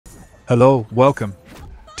Hello, welcome.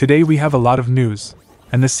 Today we have a lot of news,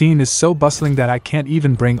 and the scene is so bustling that I can't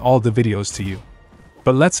even bring all the videos to you.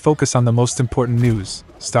 But let's focus on the most important news,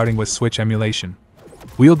 starting with Switch emulation.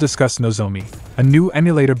 We'll discuss Nozomi, a new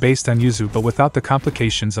emulator based on Yuzu but without the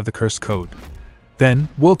complications of the curse code. Then,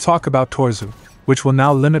 we'll talk about Torzu, which will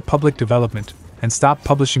now limit public development and stop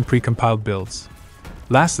publishing pre-compiled builds.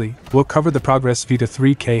 Lastly, we'll cover the progress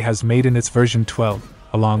Vita3k has made in its version 12,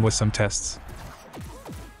 along with some tests.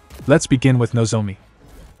 Let's begin with Nozomi.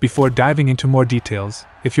 Before diving into more details,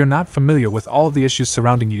 if you're not familiar with all the issues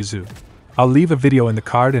surrounding Yuzu, I'll leave a video in the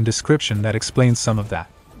card and description that explains some of that.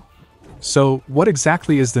 So, what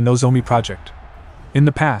exactly is the Nozomi project? In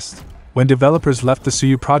the past, when developers left the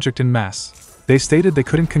Suyu project en masse, they stated they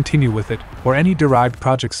couldn't continue with it or any derived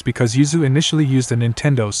projects because Yuzu initially used a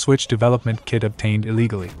Nintendo Switch development kit obtained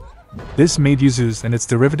illegally. This made Yuzu's and its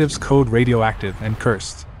derivatives code radioactive and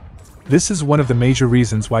cursed. This is one of the major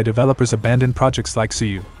reasons why developers abandon projects like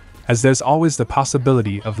Suyu, as there's always the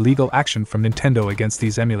possibility of legal action from Nintendo against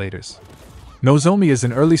these emulators. Nozomi is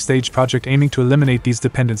an early-stage project aiming to eliminate these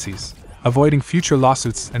dependencies, avoiding future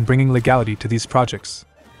lawsuits and bringing legality to these projects.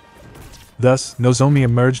 Thus, Nozomi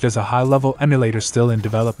emerged as a high-level emulator still in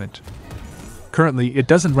development. Currently, it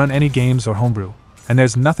doesn't run any games or homebrew, and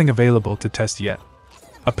there's nothing available to test yet.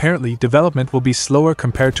 Apparently, development will be slower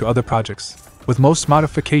compared to other projects, with most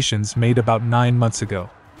modifications made about 9 months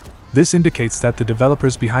ago. This indicates that the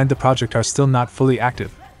developers behind the project are still not fully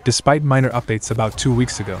active, despite minor updates about 2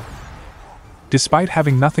 weeks ago. Despite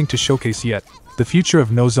having nothing to showcase yet, the future of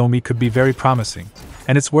Nozomi could be very promising,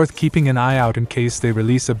 and it's worth keeping an eye out in case they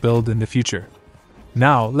release a build in the future.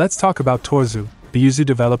 Now, let's talk about Torzu, the Yuzu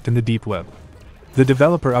developed in the deep web. The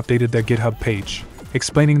developer updated their GitHub page,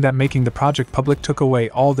 explaining that making the project public took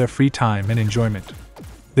away all their free time and enjoyment.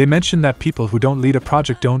 They mentioned that people who don't lead a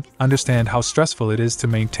project don't understand how stressful it is to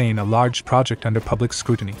maintain a large project under public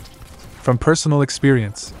scrutiny. From personal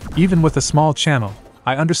experience, even with a small channel,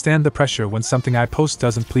 I understand the pressure when something I post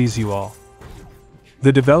doesn't please you all.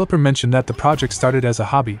 The developer mentioned that the project started as a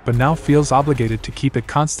hobby but now feels obligated to keep it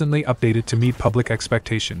constantly updated to meet public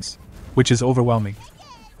expectations, which is overwhelming.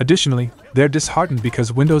 Additionally, they're disheartened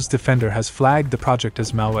because Windows Defender has flagged the project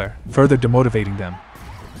as malware, further demotivating them.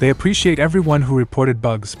 They appreciate everyone who reported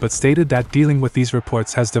bugs but stated that dealing with these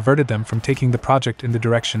reports has diverted them from taking the project in the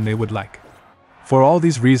direction they would like. For all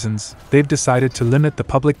these reasons, they've decided to limit the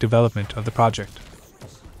public development of the project.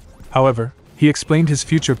 However, he explained his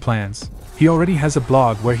future plans. He already has a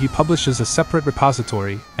blog where he publishes a separate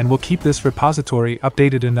repository and will keep this repository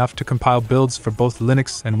updated enough to compile builds for both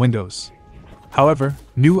Linux and Windows. However,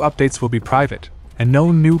 new updates will be private, and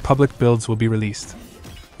no new public builds will be released.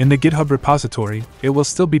 In the GitHub repository, it will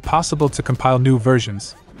still be possible to compile new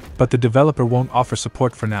versions, but the developer won't offer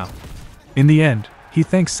support for now. In the end, he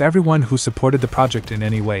thanks everyone who supported the project in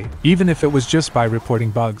any way, even if it was just by reporting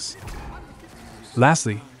bugs.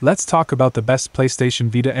 Lastly, let's talk about the best PlayStation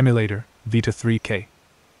Vita emulator, Vita3k.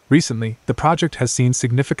 Recently, the project has seen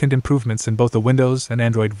significant improvements in both the Windows and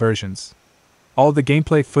Android versions. All the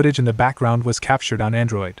gameplay footage in the background was captured on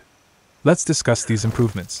Android. Let's discuss these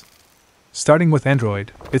improvements. Starting with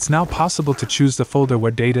Android, it's now possible to choose the folder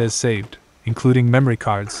where data is saved, including memory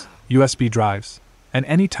cards, USB drives, and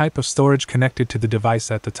any type of storage connected to the device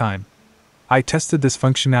at the time. I tested this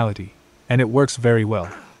functionality, and it works very well.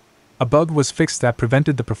 A bug was fixed that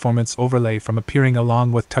prevented the performance overlay from appearing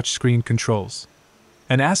along with touchscreen controls.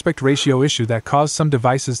 An aspect ratio issue that caused some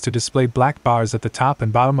devices to display black bars at the top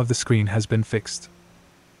and bottom of the screen has been fixed.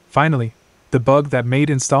 Finally, the bug that made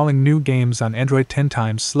installing new games on Android 10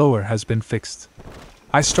 times slower has been fixed.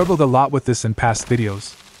 I struggled a lot with this in past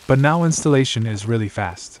videos, but now installation is really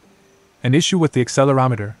fast. An issue with the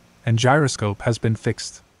accelerometer and gyroscope has been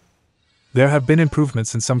fixed. There have been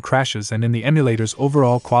improvements in some crashes and in the emulator's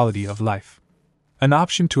overall quality of life. An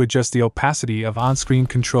option to adjust the opacity of on-screen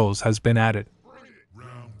controls has been added.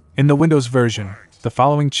 In the Windows version, the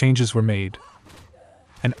following changes were made.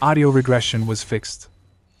 An audio regression was fixed.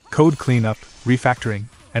 Code cleanup, refactoring,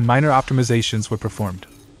 and minor optimizations were performed.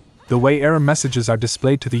 The way error messages are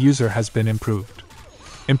displayed to the user has been improved.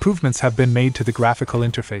 Improvements have been made to the graphical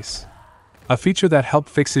interface. A feature that helped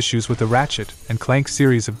fix issues with the Ratchet and Clank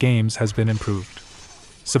series of games has been improved.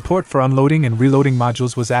 Support for unloading and reloading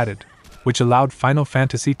modules was added, which allowed Final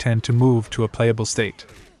Fantasy X to move to a playable state.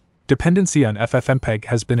 Dependency on FFmpeg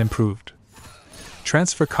has been improved.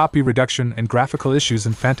 Transfer copy reduction and graphical issues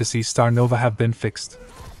in Phantasy Star Nova have been fixed.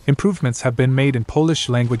 Improvements have been made in Polish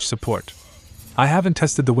language support. I haven't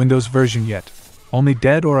tested the Windows version yet, only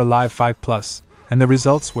Dead or Alive 5+, and the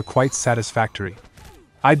results were quite satisfactory.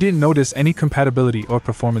 I didn't notice any compatibility or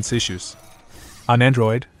performance issues. On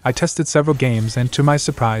Android, I tested several games and to my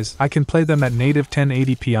surprise, I can play them at native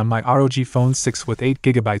 1080p on my ROG Phone 6 with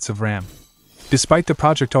 8GB of RAM. Despite the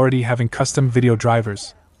project already having custom video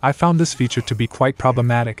drivers, I found this feature to be quite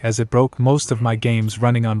problematic as it broke most of my games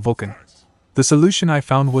running on Vulkan. The solution I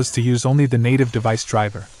found was to use only the native device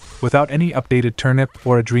driver, without any updated Turnip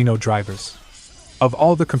or Adreno drivers. Of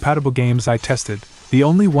all the compatible games I tested, the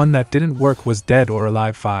only one that didn't work was Dead or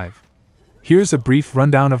Alive 5. Here's a brief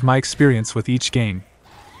rundown of my experience with each game.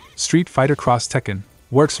 Street Fighter Cross Tekken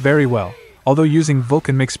works very well, although using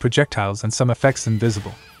Vulkan makes projectiles and some effects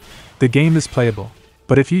invisible. The game is playable,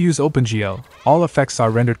 but if you use OpenGL, all effects are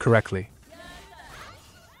rendered correctly.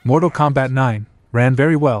 Mortal Kombat 9 ran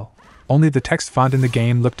very well, only the text font in the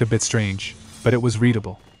game looked a bit strange, but it was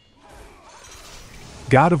readable.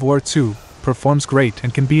 God of War 2 performs great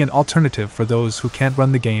and can be an alternative for those who can't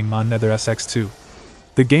run the game on Nether SX2.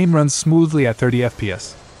 The game runs smoothly at 30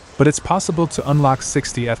 FPS, but it's possible to unlock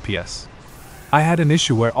 60 FPS. I had an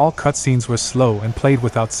issue where all cutscenes were slow and played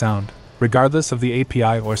without sound, regardless of the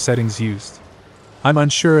API or settings used. I'm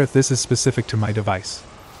unsure if this is specific to my device.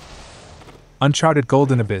 Uncharted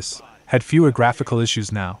Golden Abyss had fewer graphical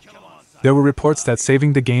issues now. There were reports that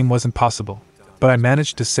saving the game wasn't possible, but I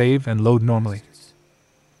managed to save and load normally.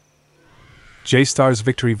 J-Star's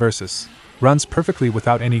Victory Versus runs perfectly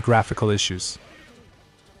without any graphical issues.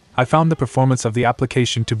 I found the performance of the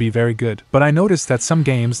application to be very good, but I noticed that some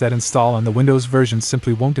games that install on the Windows version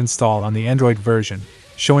simply won't install on the Android version,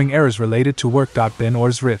 showing errors related to work.bin or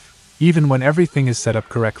zrif, even when everything is set up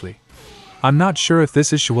correctly. I'm not sure if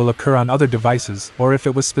this issue will occur on other devices or if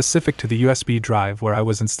it was specific to the USB drive where I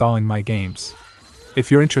was installing my games.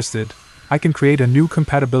 If you're interested, I can create a new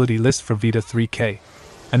compatibility list for Vita3k.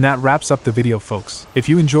 And that wraps up the video, folks. If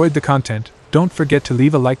you enjoyed the content, don't forget to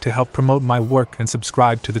leave a like to help promote my work and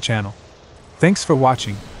subscribe to the channel. Thanks for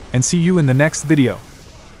watching, and see you in the next video.